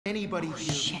Anybody Oh,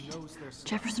 here shit. who knows their stuff.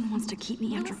 Jefferson wants to keep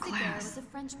me after Mr. MecaniX class. is a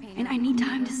French painter And I need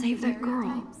time to save that girl.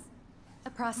 Types.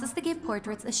 A process that gave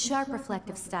portraits a sharp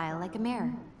reflective style like a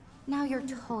mirror. Now you're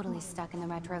totally stuck in the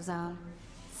retro zone.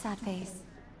 Sad face.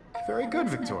 Very good,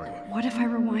 Victoria. What if I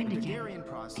rewind again Hungarian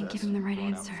process and give him the right brought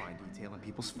out answer? fine detail in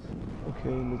people's. Okay,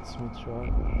 let me try.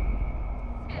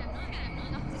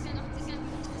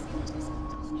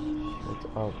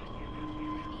 Shut up.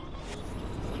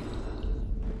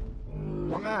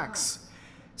 Max,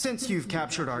 since you've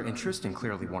captured our interest and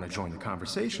clearly want to join the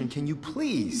conversation, can you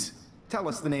please tell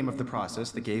us the name of the process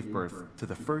that gave birth to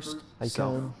the first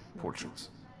self-portraits?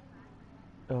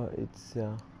 It's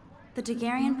The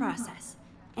Daguerrean process,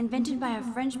 invented by a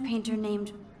French painter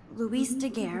named Louis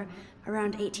Daguerre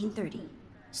around 1830.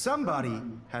 Somebody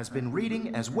has been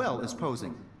reading as well as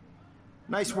posing.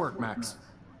 Nice work, Max.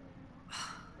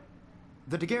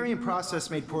 The Daguerrean process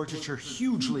made portraiture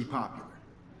hugely popular,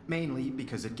 mainly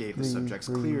because it gave the subjects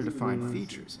clear, defined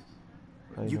features.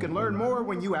 You can learn more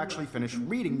when you actually finish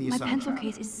reading the My assignment. pencil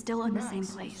case is still in the same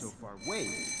So place. far, way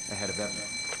ahead of everyone.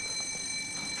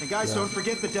 And guys, don't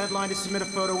forget the deadline to submit a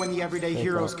photo in the Everyday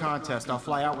Heroes contest. I'll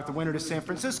fly out with the winner to San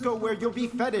Francisco, where you'll be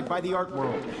feted by the art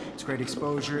world. It's great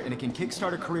exposure, and it can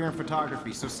kickstart a career in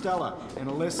photography. So Stella and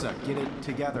Alyssa, get it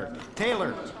together.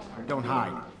 Taylor, don't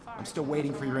hide. I'm still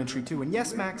waiting for your entry too. And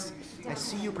yes, Max, I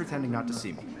see you pretending not to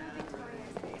see me.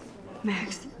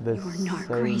 Max, the you are not same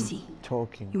crazy.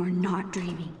 talking. You are not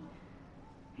dreaming.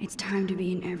 It's time to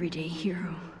be an everyday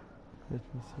hero. Let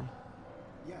me see.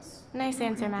 Yes. Nice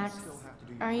answer, Max.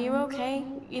 Are you okay?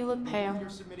 You look pale.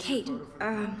 Kate,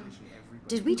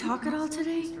 did we talk at all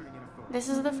today? This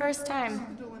is the first time.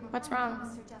 What's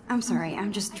wrong? I'm sorry,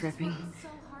 I'm just dripping.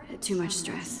 Too much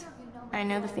stress. I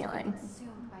know the feeling.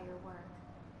 Consumed by your work.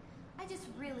 I just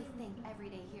really think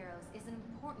Everyday Heroes is an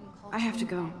important cultural I have to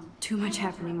go. event. Too much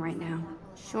happening right now.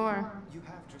 Sure. You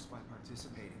have just by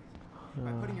participating,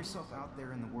 by putting yourself out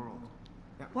there in the world.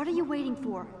 Now, What are you waiting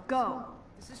for? Go!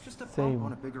 this is just a bump Same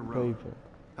on a bigger road. paper.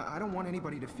 I don't want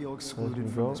anybody to feel excluded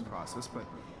me from go. this process, but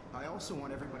I also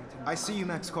want everybody to... I see you,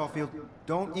 Max Caulfield.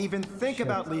 Don't even think Shut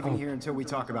about leaving up. here until we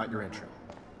talk about your entry.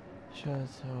 Shut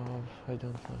up. I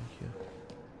don't like you.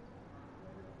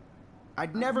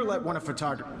 I'd never let one of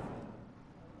photography...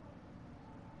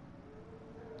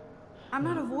 I'm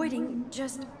not avoiding,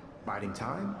 just... Biding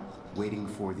time, waiting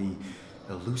for the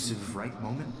elusive right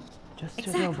moment. Just shut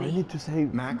up. Exactly. I need to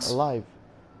save Max? alive.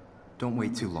 Don't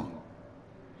wait too long.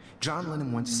 John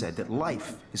Lennon once said that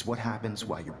life is what happens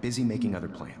while you're busy making other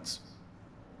plans.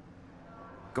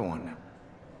 Go on now.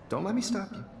 Don't let me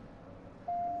stop you.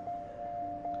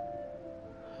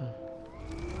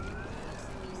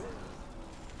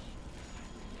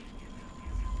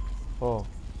 Oh,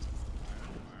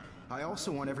 I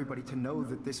also want everybody to know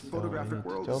that this so I photographic need to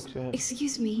world talk is... to him.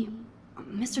 Excuse me,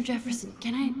 Mr. Jefferson,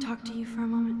 can I talk to you for a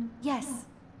moment? Yes.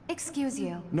 Excuse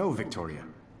you. No, Victoria.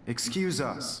 Excuse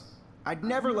us. I'd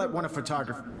never let one of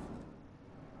photography...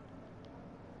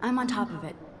 I'm on top of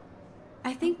it.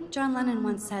 I think John Lennon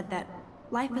once said that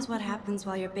life is what happens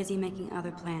while you're busy making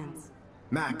other plans.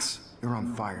 Max, you're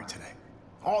on fire today.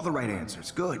 All the right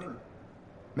answers. Good.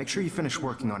 Make sure you finish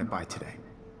working on it by today.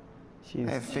 She's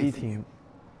I have faith in cheating.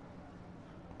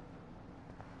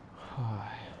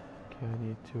 Okay, I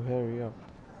need to hurry up.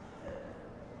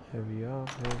 Hurry up,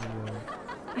 hurry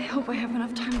up. I hope I have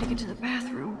enough time to get to the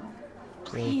bathroom.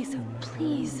 Please,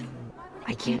 please.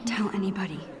 I can't tell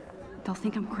anybody. They'll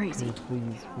think I'm crazy.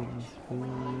 Please, please,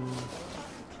 please.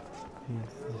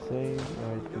 It's the same.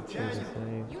 Right, picture the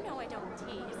same. You know I don't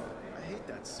tease. I hate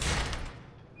that.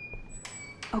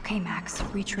 Okay, Max,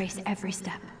 retrace every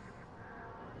step.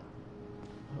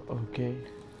 Okay.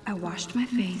 I washed my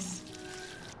face.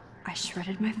 I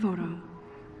shredded my photo.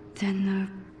 Then the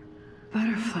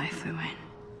butterfly flew in.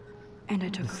 And I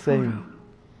took a Same.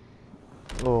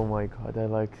 Oh my god, I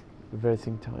like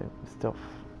versing time stuff.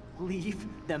 Leave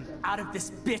them out of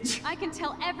this bitch! I can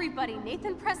tell everybody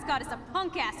Nathan Prescott is a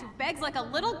punk ass who begs like a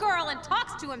little girl and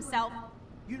talks to himself.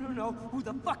 You don't know who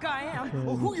the fuck I am Okay,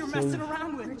 or who you're messing save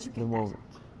around with. The moment.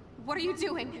 What are you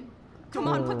doing? Come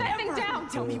on, put that thing down!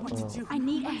 Tell me what to do. I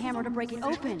need a hammer to break it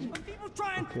open. People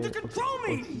trying Okay, to control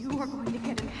me! You are going to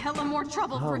get in hella more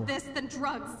trouble for How? this than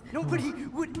drugs. Nobody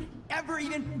would ever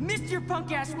even miss your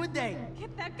punk ass, would they?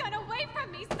 Get that gun away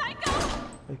from me, psycho!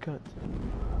 I can't.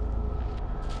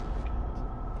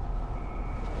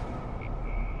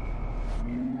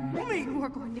 You are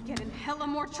going to get in hella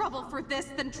more trouble for this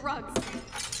than drugs.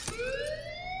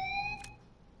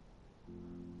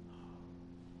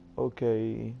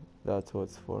 Okay, that's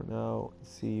what's for now.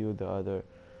 See you the other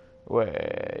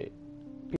way.